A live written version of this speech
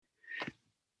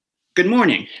Good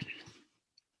morning.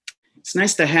 It's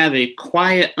nice to have a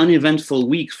quiet, uneventful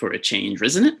week for a change,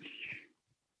 isn't it?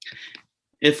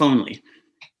 If only.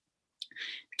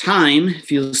 Time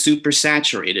feels super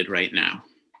saturated right now,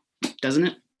 doesn't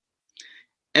it?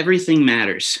 Everything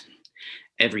matters.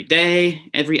 Every day,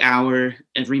 every hour,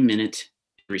 every minute,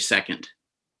 every second.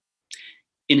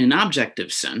 In an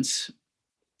objective sense,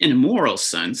 in a moral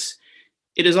sense,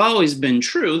 it has always been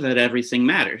true that everything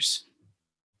matters.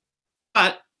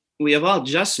 But we have all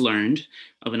just learned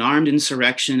of an armed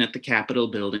insurrection at the Capitol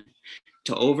building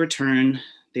to overturn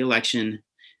the election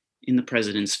in the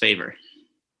president's favor.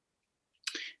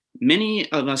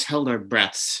 Many of us held our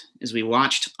breaths as we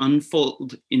watched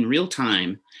unfold in real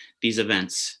time these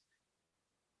events,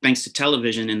 thanks to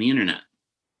television and the internet.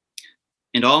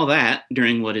 And all that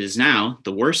during what is now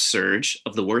the worst surge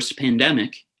of the worst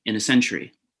pandemic in a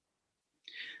century.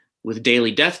 With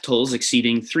daily death tolls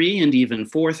exceeding 3,000 and even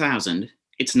 4,000,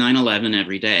 it's 9/11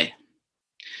 every day.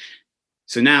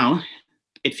 So now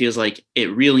it feels like it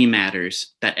really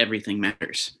matters that everything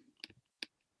matters.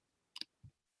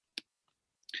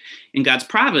 In God's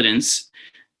providence,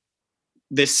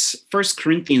 this First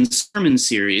Corinthians sermon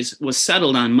series was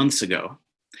settled on months ago.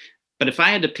 But if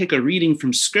I had to pick a reading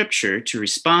from Scripture to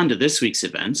respond to this week's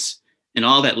events and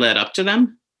all that led up to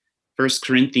them, 1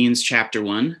 Corinthians chapter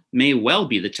 1 may well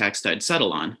be the text I'd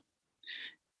settle on.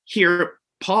 Here,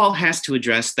 Paul has to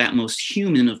address that most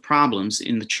human of problems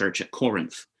in the church at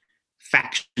Corinth,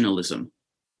 factionalism.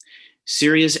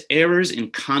 Serious errors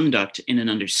in conduct and in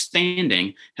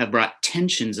understanding have brought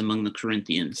tensions among the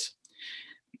Corinthians.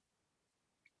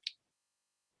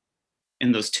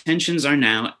 And those tensions are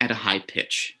now at a high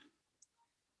pitch.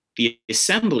 The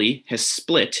assembly has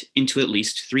split into at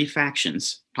least 3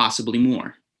 factions, possibly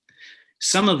more.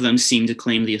 Some of them seem to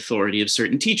claim the authority of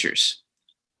certain teachers: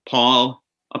 Paul,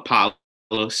 Apollos,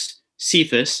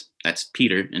 Cephas, that's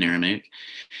Peter in Aramaic,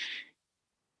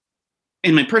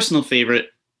 and my personal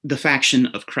favorite, the faction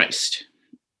of Christ.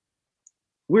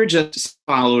 We're just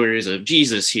followers of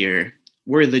Jesus here.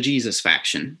 We're the Jesus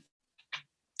faction.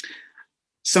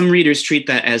 Some readers treat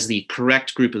that as the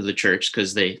correct group of the church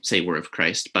because they say we're of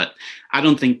Christ, but I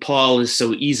don't think Paul is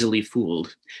so easily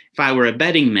fooled. If I were a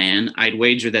betting man, I'd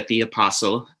wager that the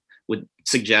apostle would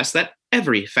suggest that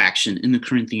every faction in the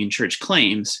Corinthian church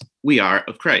claims we are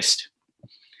of Christ.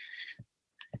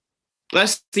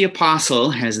 Thus, the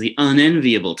apostle has the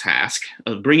unenviable task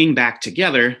of bringing back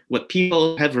together what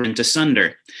people have rent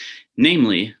asunder,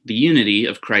 namely the unity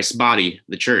of Christ's body,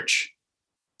 the church.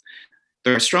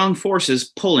 There are strong forces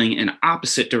pulling in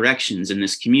opposite directions in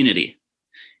this community.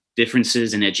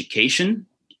 Differences in education,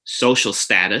 social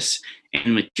status,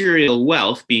 and material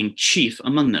wealth being chief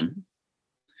among them.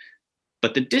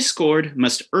 But the discord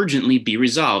must urgently be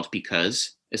resolved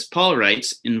because, as Paul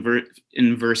writes in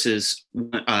verses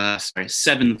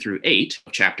 7 through 8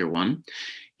 of chapter 1,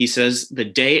 he says, the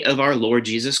day of our Lord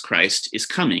Jesus Christ is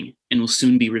coming and will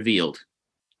soon be revealed.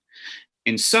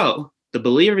 And so, the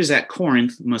believers at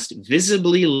Corinth must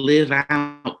visibly live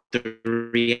out the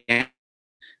reality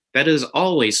that is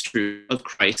always true of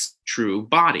Christ's true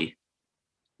body,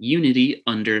 unity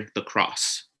under the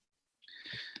cross.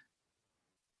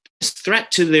 This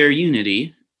threat to their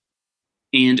unity,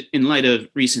 and in light of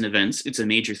recent events, it's a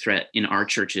major threat in our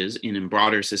churches and in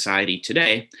broader society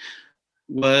today,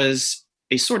 was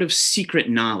a sort of secret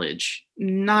knowledge,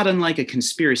 not unlike a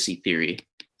conspiracy theory,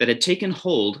 that had taken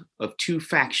hold of 2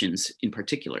 factions in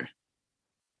particular.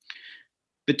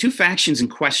 The 2 factions in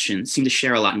question seem to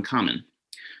share a lot in common.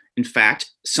 In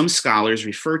fact, some scholars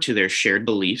refer to their shared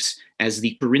beliefs as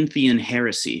the Corinthian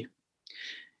heresy.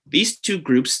 These 2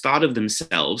 groups thought of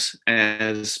themselves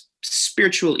as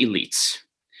spiritual elites.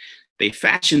 They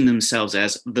fashioned themselves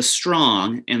as the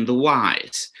strong and the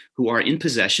wise, who are in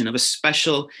possession of a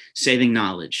special saving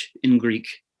knowledge, in Greek,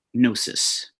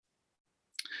 gnosis.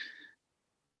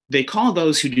 They call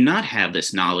those who do not have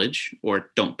this knowledge,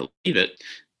 or don't believe it,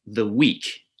 the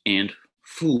weak and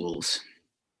fools.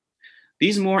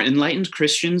 These more enlightened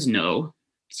Christians know,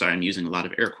 sorry, I'm using a lot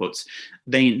of air quotes,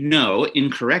 they know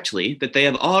incorrectly that they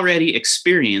have already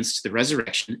experienced the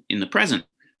resurrection in the present.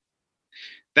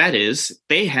 That is,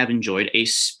 they have enjoyed a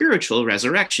spiritual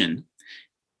resurrection,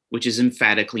 which is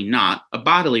emphatically not a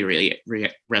bodily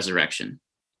resurrection.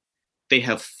 They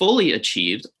have fully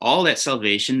achieved all that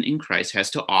salvation in Christ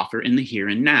has to offer in the here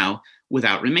and now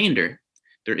without remainder.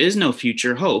 There is no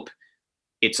future hope.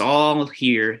 It's all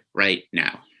here right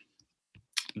now.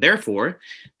 Therefore,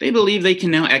 they believe they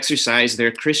can now exercise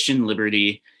their Christian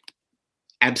liberty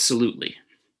absolutely.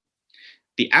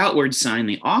 The outward sign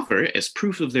they offer as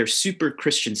proof of their super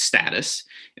Christian status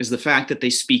is the fact that they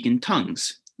speak in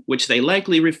tongues, which they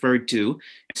likely referred to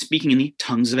as speaking in the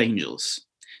tongues of angels.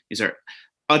 These are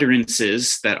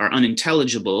utterances that are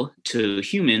unintelligible to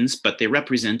humans, but they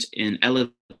represent an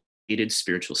elevated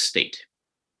spiritual state.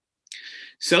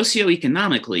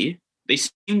 Socioeconomically, they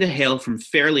seem to hail from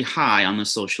fairly high on the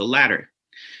social ladder.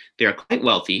 They are quite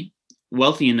wealthy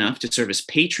enough to serve as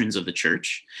patrons of the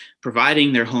church,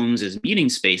 providing their homes as meeting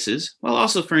spaces, while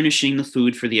also furnishing the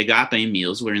food for the agape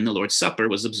meals wherein the Lord's Supper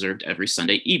was observed every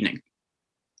Sunday evening.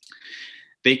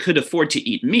 They could afford to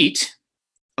eat meat,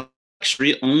 a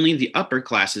luxury only the upper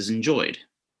classes enjoyed.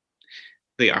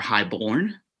 They are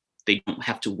high-born, they don't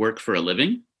have to work for a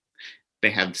living,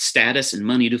 they have status and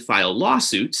money to file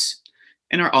lawsuits,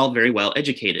 and are all very well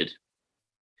educated.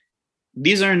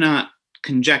 These are not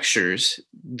conjectures.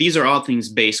 These are all things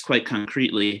based quite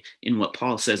concretely in what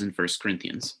Paul says in 1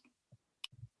 Corinthians.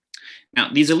 Now,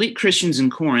 these elite Christians in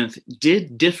Corinth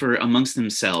did differ amongst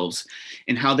themselves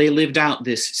in how they lived out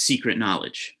this secret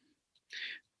knowledge.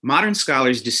 Modern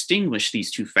scholars distinguish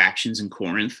these two factions in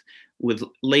Corinth with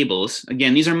labels.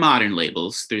 Again, these are modern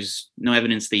labels. There's no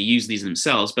evidence they use these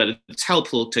themselves, but it's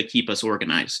helpful to keep us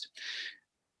organized.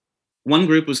 One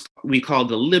group we called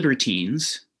the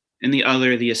libertines, and the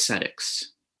other the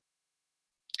ascetics.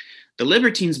 The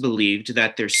libertines believed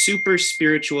that their super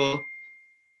spiritual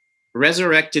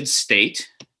resurrected state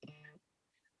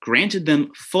granted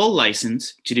them full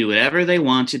license to do whatever they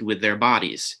wanted with their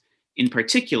bodies, in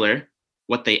particular,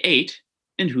 what they ate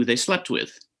and who they slept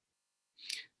with.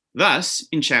 Thus,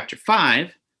 in chapter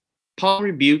 5, Paul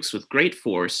rebukes with great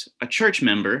force a church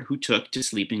member who took to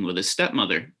sleeping with his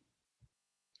stepmother.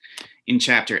 In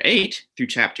chapter 8 through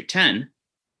chapter 10,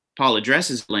 Paul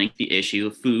addresses at length the issue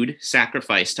of food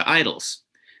sacrificed to idols,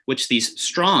 which these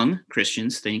strong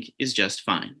Christians think is just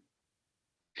fine.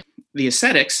 The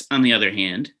ascetics, on the other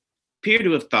hand, appear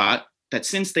to have thought that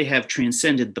since they have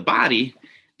transcended the body,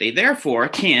 they therefore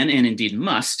can, and indeed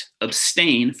must,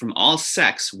 abstain from all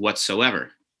sex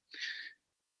whatsoever.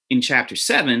 In chapter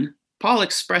 7, Paul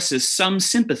expresses some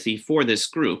sympathy for this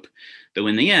group, though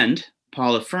in the end,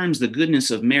 Paul affirms the goodness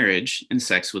of marriage and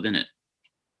sex within it.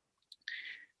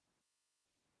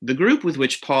 The group with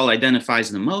which Paul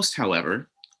identifies the most, however,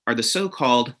 are the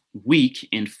so-called weak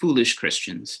and foolish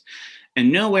Christians,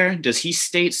 and nowhere does he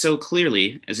state so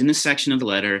clearly as in the section of the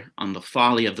letter on the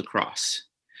folly of the cross.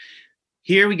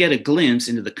 Here we get a glimpse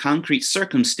into the concrete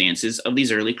circumstances of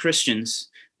these early Christians,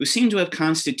 who seem to have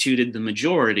constituted the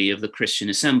majority of the Christian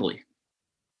assembly.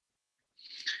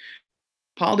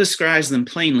 Paul describes them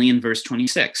plainly in verse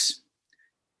 26.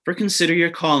 "For consider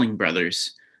your calling,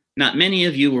 brothers. Not many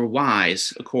of you were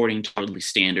wise according to worldly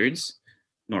standards,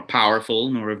 nor powerful,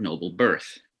 nor of noble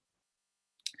birth."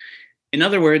 In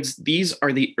other words, these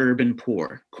are the urban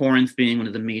poor, Corinth being one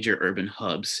of the major urban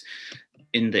hubs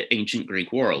in the ancient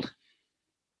Greek world.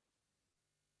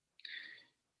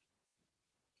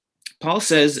 Paul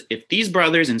says, if these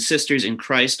brothers and sisters in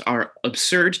Christ are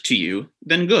absurd to you,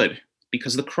 then good,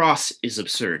 because the cross is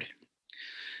absurd.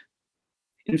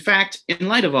 In fact, in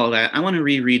light of all that, I want to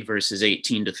reread verses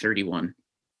 18 to 31.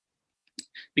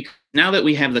 Because now that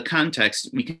we have the context,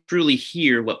 we can truly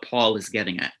hear what Paul is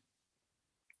getting at.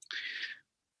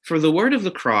 "For the word of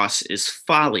the cross is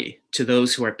folly to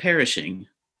those who are perishing,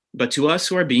 but to us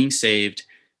who are being saved,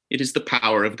 it is the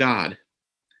power of God.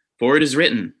 For it is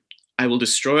written, I will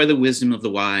destroy the wisdom of the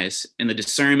wise, and the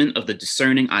discernment of the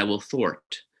discerning I will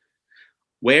thwart.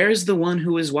 Where is the one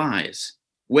who is wise?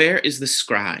 Where is the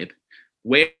scribe?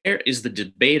 Where is the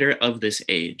debater of this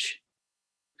age?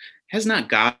 Has not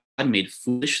God made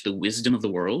foolish the wisdom of the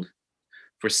world?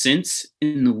 For since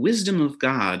in the wisdom of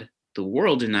God, the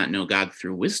world did not know God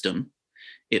through wisdom,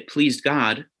 it pleased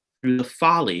God through the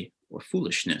folly or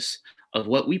foolishness of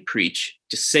what we preach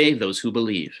to save those who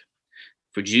believe.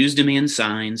 For Jews demand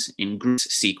signs and Greeks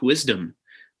seek wisdom,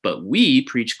 but we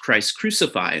preach Christ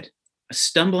crucified, a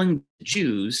stumbling to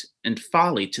Jews and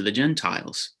folly to the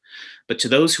Gentiles. But to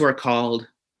those who are called,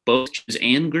 both Jews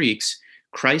and Greeks,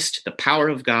 Christ, the power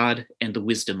of God and the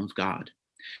wisdom of God.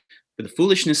 For the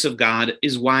foolishness of God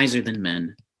is wiser than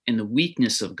men, and the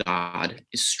weakness of God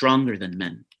is stronger than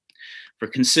men. For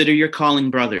consider your calling,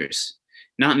 brothers.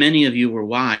 Not many of you were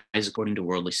wise according to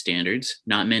worldly standards.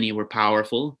 Not many were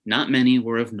powerful. Not many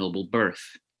were of noble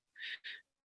birth.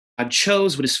 God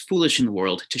chose what is foolish in the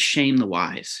world to shame the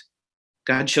wise.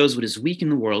 God chose what is weak in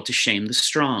the world to shame the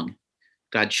strong.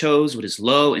 God chose what is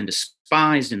low and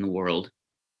despised in the world,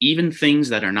 even things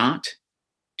that are not,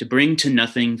 to bring to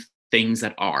nothing things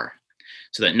that are,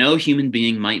 so that no human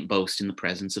being might boast in the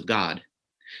presence of God.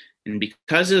 And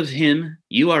because of him,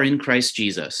 you are in Christ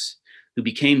Jesus, who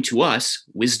became to us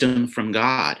wisdom from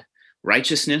God,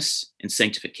 righteousness and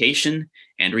sanctification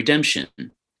and redemption,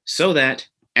 so that,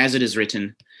 as it is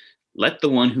written, let the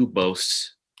one who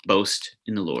boasts boast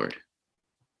in the Lord.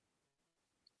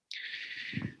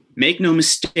 Make no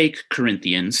mistake,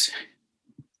 Corinthians,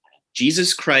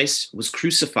 Jesus Christ was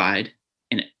crucified,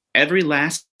 and every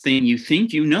last thing you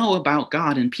think you know about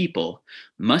God and people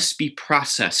must be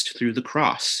processed through the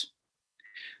cross.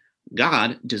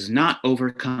 God does not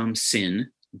overcome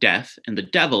sin, death, and the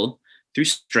devil through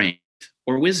strength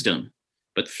or wisdom,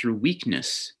 but through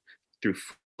weakness, through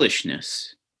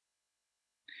foolishness.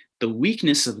 The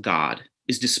weakness of God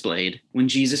is displayed when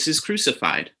Jesus is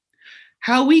crucified.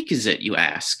 How weak is it, you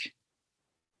ask?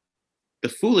 The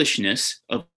foolishness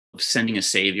of sending a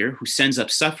Savior who sends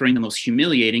up suffering the most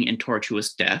humiliating and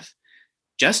tortuous death,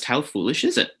 just how foolish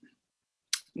is it?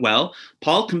 Well,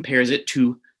 Paul compares it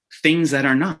to things that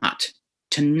are not,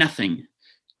 to nothing.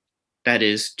 That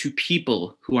is, to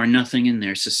people who are nothing in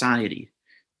their society.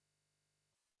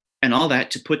 And all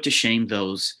that to put to shame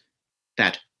those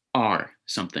that are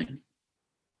something.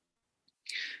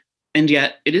 And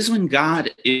yet, it is when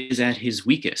God is at his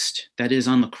weakest, that is,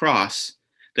 on the cross,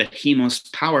 that he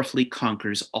most powerfully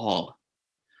conquers all.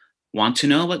 Want to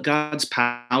know what God's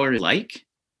power is like?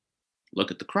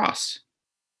 Look at the cross.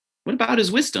 What about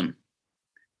his wisdom?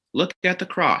 Look at the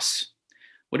cross.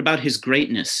 What about his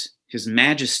greatness, his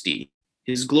majesty,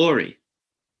 his glory?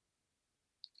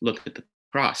 Look at the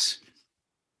cross.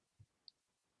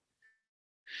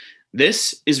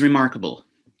 This is remarkable.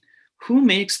 Who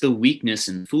makes the weakness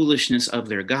and foolishness of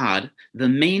their God the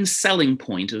main selling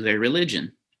point of their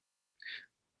religion?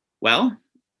 Well,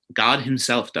 God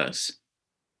himself does.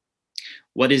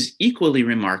 What is equally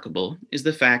remarkable is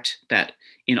the fact that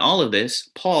in all of this,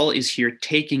 Paul is here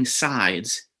taking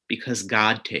sides because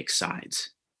God takes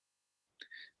sides.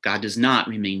 God does not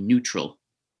remain neutral.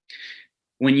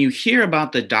 When you hear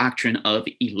about the doctrine of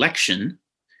election,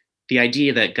 the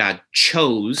idea that God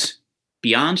chose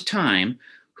beyond time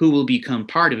who will become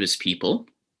part of his people,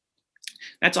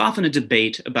 that's often a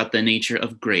debate about the nature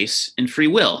of grace and free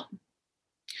will.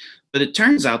 But it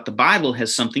turns out the Bible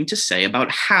has something to say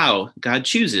about how God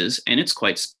chooses, and it's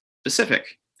quite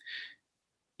specific.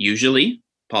 Usually,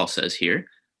 Paul says here,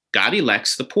 God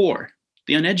elects the poor,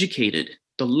 the uneducated,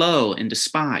 the low and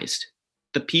despised,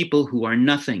 the people who are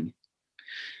nothing.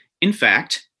 In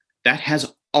fact, that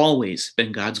has always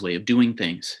been God's way of doing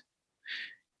things.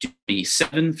 Deuteronomy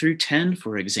 7 through 10,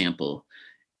 for example,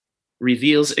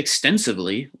 reveals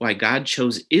extensively why God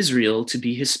chose Israel to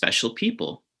be his special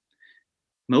people.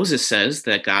 Moses says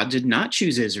that God did not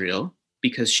choose Israel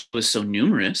because she was so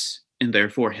numerous and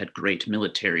therefore had great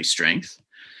military strength,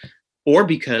 or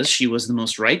because she was the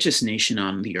most righteous nation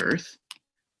on the earth,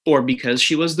 or because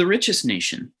she was the richest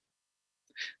nation.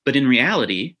 But in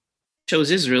reality, he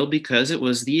chose Israel because it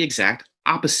was the exact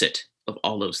opposite of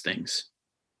all those things.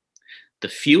 The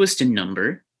fewest in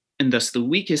number, and thus the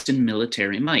weakest in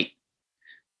military might.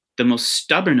 The most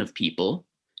stubborn of people,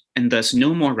 and thus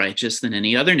no more righteous than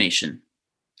any other nation.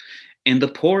 And the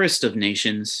poorest of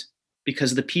nations,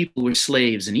 because the people were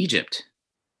slaves in Egypt.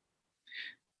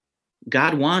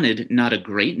 God wanted not a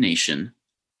great nation,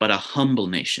 but a humble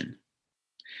nation.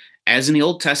 As in the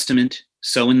Old Testament,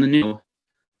 so in the New,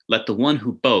 let the one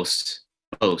who boasts,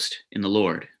 boast in the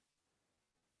Lord.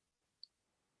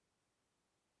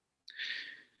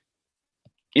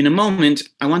 In a moment,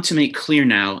 I want to make clear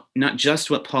now, not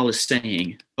just what Paul is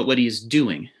saying, but what he is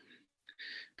doing.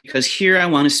 Because here I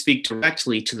want to speak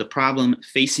directly to the problem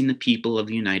facing the people of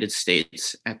the United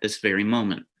States at this very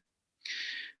moment.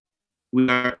 We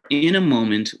are in a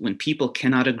moment when people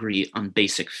cannot agree on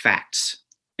basic facts,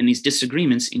 and these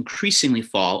disagreements increasingly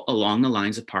fall along the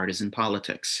lines of partisan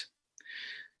politics.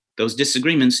 Those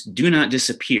disagreements do not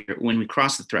disappear when we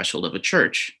cross the threshold of a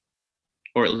church,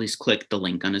 or at least click the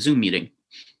link on a Zoom meeting.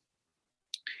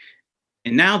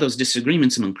 And now those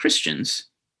disagreements among Christians,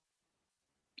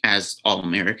 as all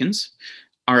Americans,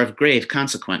 are of grave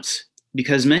consequence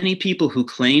because many people who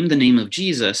claim the name of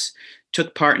Jesus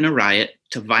took part in a riot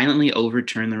to violently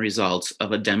overturn the results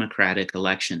of a democratic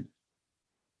election.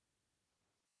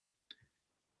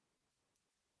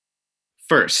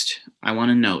 First, I want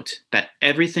to note that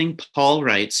everything Paul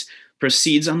writes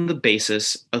proceeds on the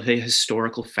basis of a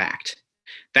historical fact.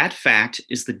 That fact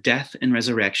is the death and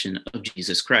resurrection of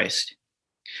Jesus Christ.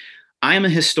 I am a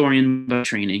historian by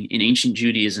training in ancient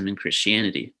Judaism and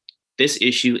Christianity. This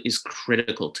issue is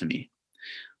critical to me.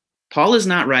 Paul is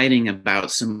not writing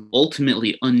about some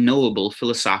ultimately unknowable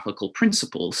philosophical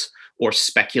principles or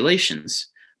speculations,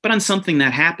 but on something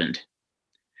that happened.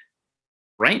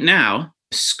 Right now,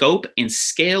 the scope and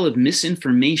scale of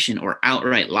misinformation or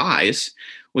outright lies,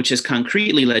 which has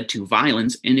concretely led to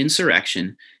violence and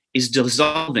insurrection, is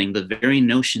dissolving the very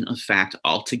notion of fact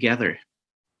altogether.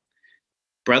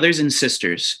 Brothers and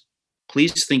sisters,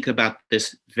 please think about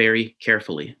this very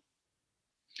carefully.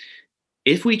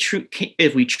 If we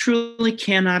truly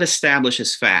cannot establish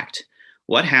as fact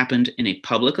what happened in a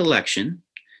public election,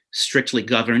 strictly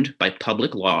governed by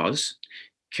public laws,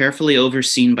 carefully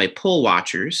overseen by poll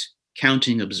watchers,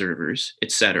 counting observers,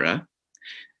 etc.,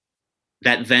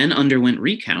 that then underwent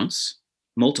recounts,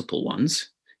 multiple ones,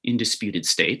 in disputed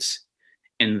states,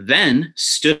 and then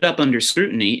stood up under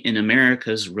scrutiny in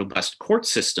America's robust court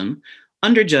system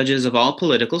under judges of all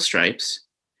political stripes,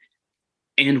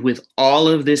 and with all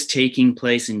of this taking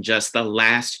place in just the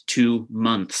last 2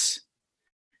 months,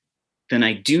 then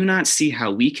I do not see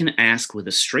how we can ask with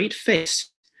a straight face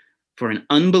for an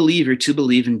unbeliever to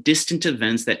believe in distant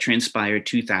events that transpired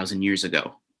 2,000 years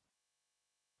ago.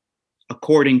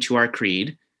 According to our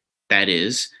creed, that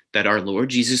is, that our Lord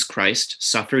Jesus Christ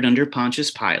suffered under Pontius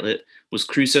Pilate, was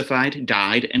crucified,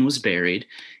 died, and was buried,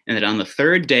 and that on the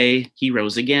third day he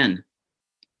rose again.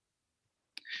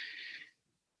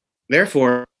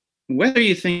 Therefore, whether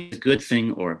you think it's a good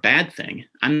thing or a bad thing,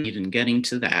 I'm not even getting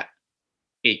to that.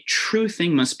 A true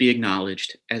thing must be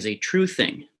acknowledged as a true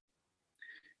thing.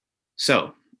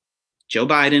 So, Joe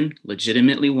Biden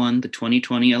legitimately won the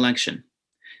 2020 election.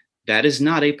 That is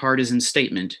not a partisan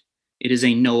statement. It is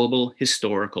a knowable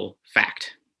historical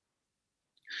fact.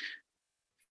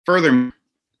 Furthermore,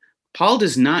 Paul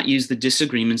does not use the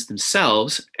disagreements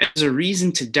themselves as a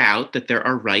reason to doubt that there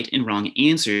are right and wrong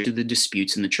answers to the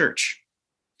disputes in the church.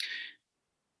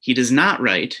 He does not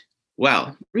write,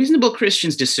 well, reasonable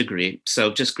Christians disagree,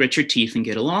 so just grit your teeth and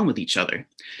get along with each other.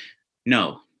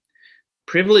 No,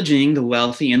 privileging the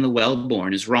wealthy and the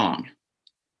well-born is wrong.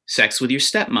 Sex with your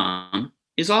stepmom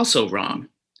is also wrong.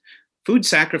 Food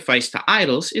sacrificed to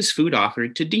idols is food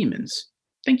offered to demons.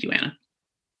 Thank you, Anna.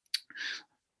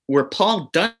 Where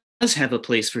Paul does have a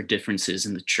place for differences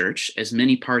in the church as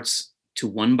many parts to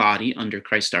one body under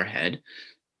Christ our head,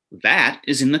 that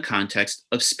is in the context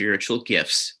of spiritual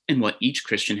gifts and what each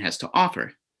Christian has to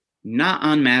offer, not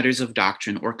on matters of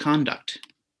doctrine or conduct.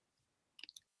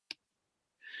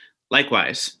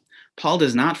 Likewise, Paul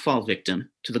does not fall victim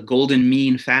to the golden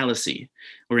mean fallacy,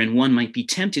 wherein one might be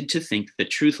tempted to think that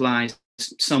truth lies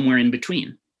somewhere in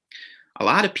between. A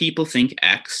lot of people think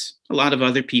X, a lot of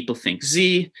other people think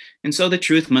Z, and so the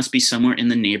truth must be somewhere in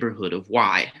the neighborhood of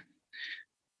Y.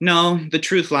 No, the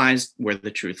truth lies where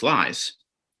the truth lies.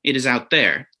 It is out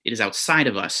there. It is outside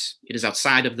of us. It is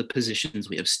outside of the positions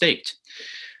we have staked.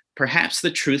 Perhaps the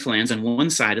truth lands on one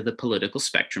side of the political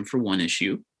spectrum for one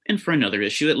issue, and for another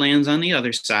issue it lands on the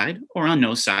other side or on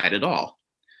no side at all.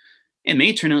 It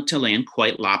may turn out to land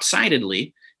quite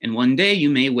lopsidedly, and one day you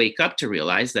may wake up to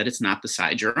realize that it's not the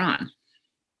side you're on.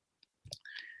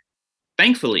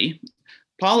 Thankfully,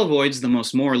 Paul avoids the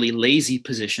most morally lazy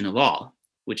position of all,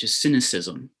 which is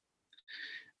cynicism.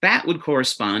 That would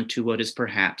correspond to what is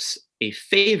perhaps a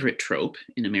favorite trope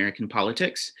in American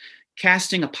politics,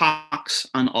 casting a pox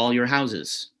on all your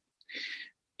houses.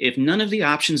 If none of the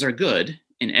options are good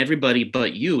and everybody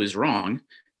but you is wrong,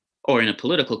 or in a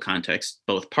political context,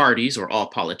 both parties or all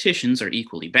politicians are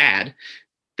equally bad,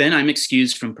 then I'm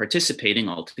excused from participating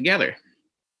altogether.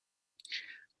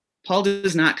 Paul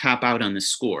does not cop out on this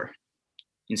score.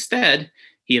 Instead,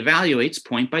 he evaluates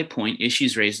point by point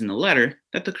issues raised in the letter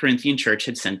that the Corinthian church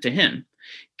had sent to him,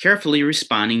 carefully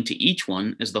responding to each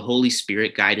one as the Holy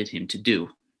Spirit guided him to do.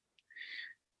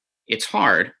 It's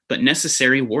hard, but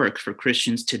necessary work for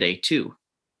Christians today too.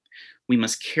 We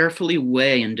must carefully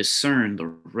weigh and discern the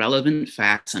relevant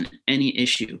facts on any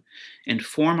issue and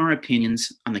form our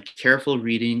opinions on the careful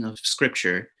reading of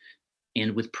Scripture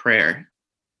and with prayer.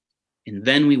 And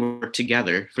then we work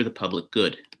together for the public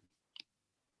good.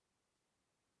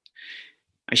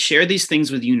 I share these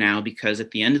things with you now because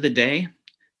at the end of the day,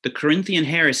 the Corinthian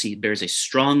heresy bears a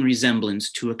strong resemblance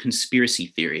to a conspiracy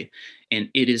theory, and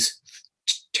it is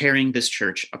tearing this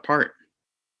church apart.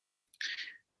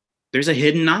 There's a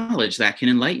hidden knowledge that can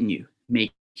enlighten you,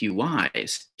 make you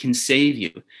wise, can save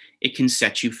you, it can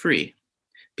set you free.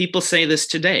 People say this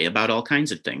today about all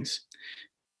kinds of things.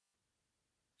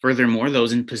 Furthermore,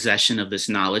 those in possession of this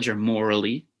knowledge are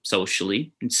morally,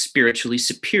 socially, and spiritually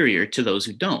superior to those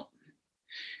who don't.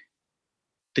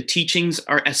 The teachings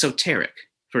are esoteric,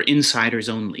 for insiders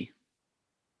only.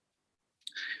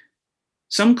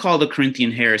 Some call the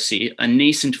Corinthian heresy a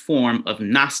nascent form of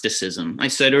Gnosticism. I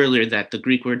said earlier that the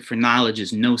Greek word for knowledge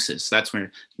is gnosis. That's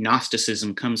where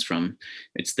Gnosticism comes from.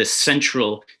 It's this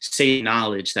central state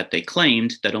knowledge that they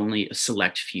claimed that only a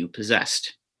select few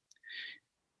possessed.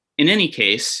 In any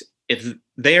case, if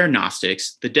they are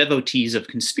Gnostics, the devotees of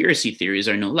conspiracy theories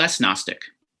are no less Gnostic.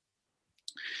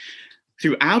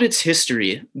 Throughout its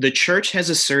history, the church has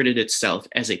asserted itself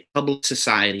as a public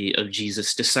society of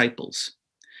Jesus' disciples.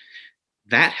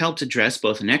 That helped address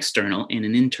both an external and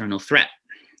an internal threat.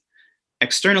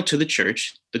 External to the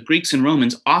church, the Greeks and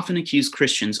Romans often accused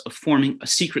Christians of forming a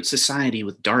secret society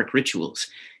with dark rituals,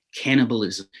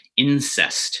 cannibalism,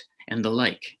 incest, and the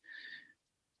like.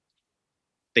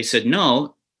 They said,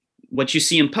 no, what you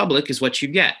see in public is what you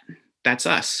get. That's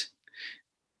us.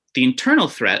 The internal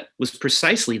threat was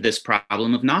precisely this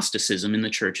problem of Gnosticism in the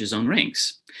church's own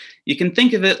ranks. You can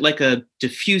think of it like a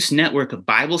diffuse network of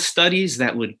Bible studies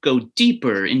that would go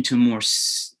deeper into more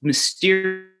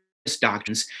mysterious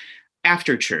doctrines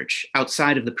after church,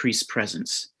 outside of the priest's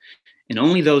presence. And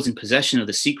only those in possession of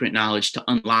the secret knowledge to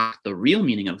unlock the real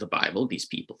meaning of the Bible, these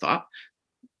people thought,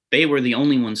 they were the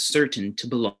only ones certain to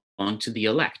belong to the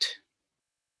elect.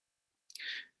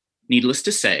 Needless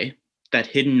to say, that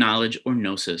hidden knowledge or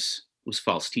gnosis was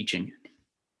false teaching.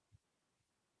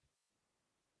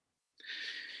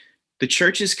 The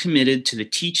church is committed to the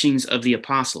teachings of the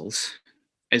apostles,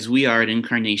 as we are at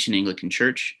Incarnation Anglican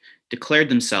Church, declared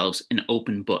themselves an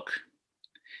open book.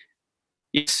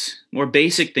 Yes, more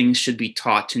basic things should be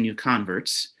taught to new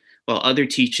converts, while other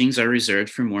teachings are reserved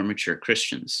for more mature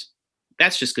Christians.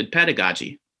 That's just good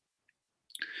pedagogy.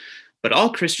 But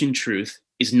all Christian truth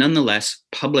is nonetheless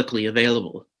publicly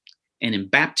available. And in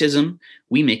baptism,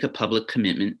 we make a public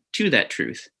commitment to that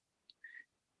truth.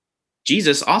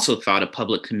 Jesus also thought a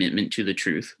public commitment to the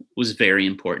truth was very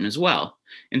important as well.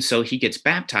 And so he gets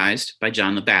baptized by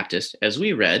John the Baptist, as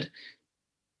we read.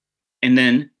 And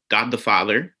then God the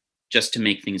Father, just to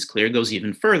make things clear, goes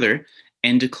even further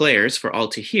and declares for all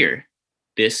to hear,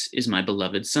 "This is my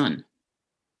beloved Son."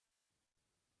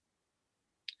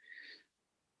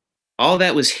 All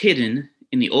that was hidden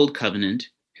in the Old Covenant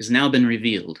has now been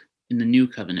revealed in the New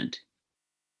Covenant.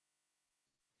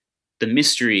 The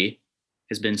mystery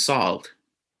has been solved.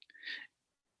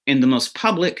 And the most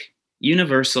public,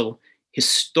 universal,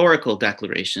 historical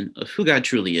declaration of who God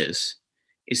truly is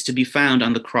to be found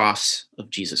on the cross of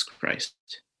Jesus Christ,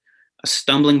 a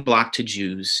stumbling block to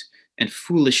Jews and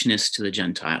foolishness to the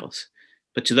Gentiles.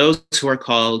 But to those who are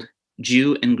called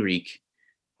Jew and Greek,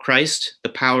 Christ, the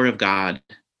power of God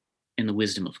and the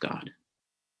wisdom of God.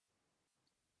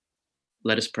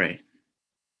 Let us pray.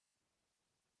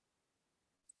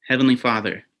 Heavenly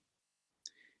Father,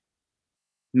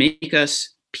 make us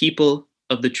people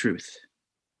of the truth.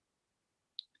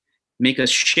 Make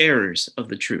us sharers of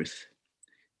the truth,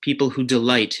 people who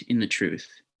delight in the truth,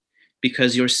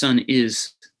 because your Son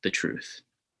is the truth.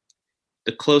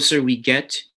 The closer we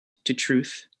get to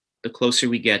truth, the closer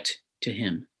we get to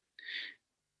him.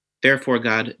 Therefore,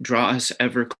 God, draw us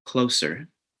ever closer.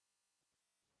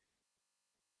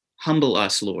 Humble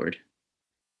us, Lord,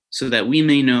 so that we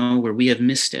may know where we have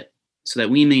missed it, so that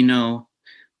we may know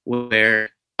where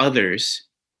others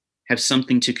have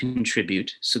something to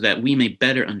contribute, so that we may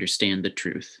better understand the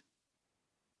truth.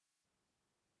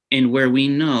 And where we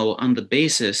know on the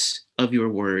basis of your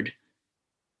word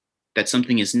that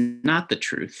something is not the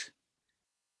truth,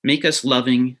 make us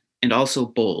loving and also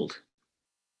bold,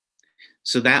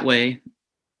 so that way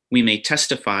we may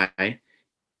testify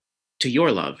to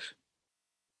your love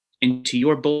and to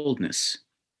your boldness.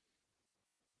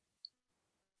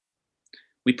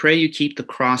 We pray you keep the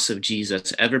cross of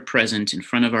Jesus ever present in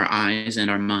front of our eyes and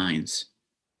our minds,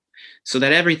 so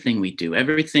that everything we do,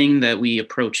 everything that we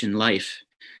approach in life,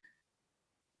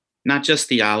 not just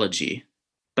theology,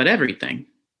 but everything,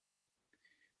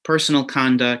 personal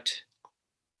conduct,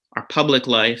 our public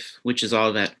life, which is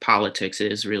all that politics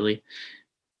is really,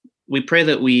 we pray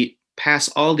that we pass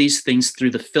all these things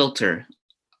through the filter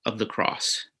of the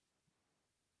cross,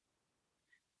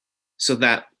 so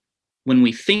that when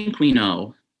we think we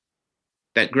know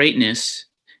that greatness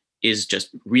is just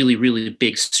really, really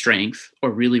big strength or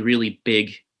really, really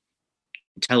big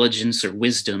intelligence or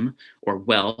wisdom or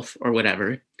wealth or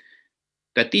whatever,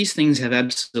 that these things have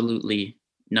absolutely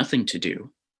nothing to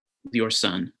do with your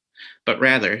Son, but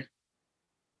rather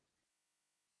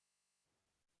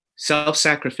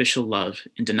self-sacrificial love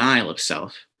and denial of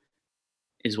self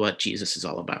is what Jesus is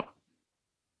all about.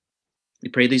 We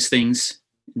pray these things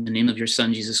in the name of your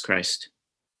Son, Jesus Christ.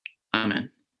 Amen.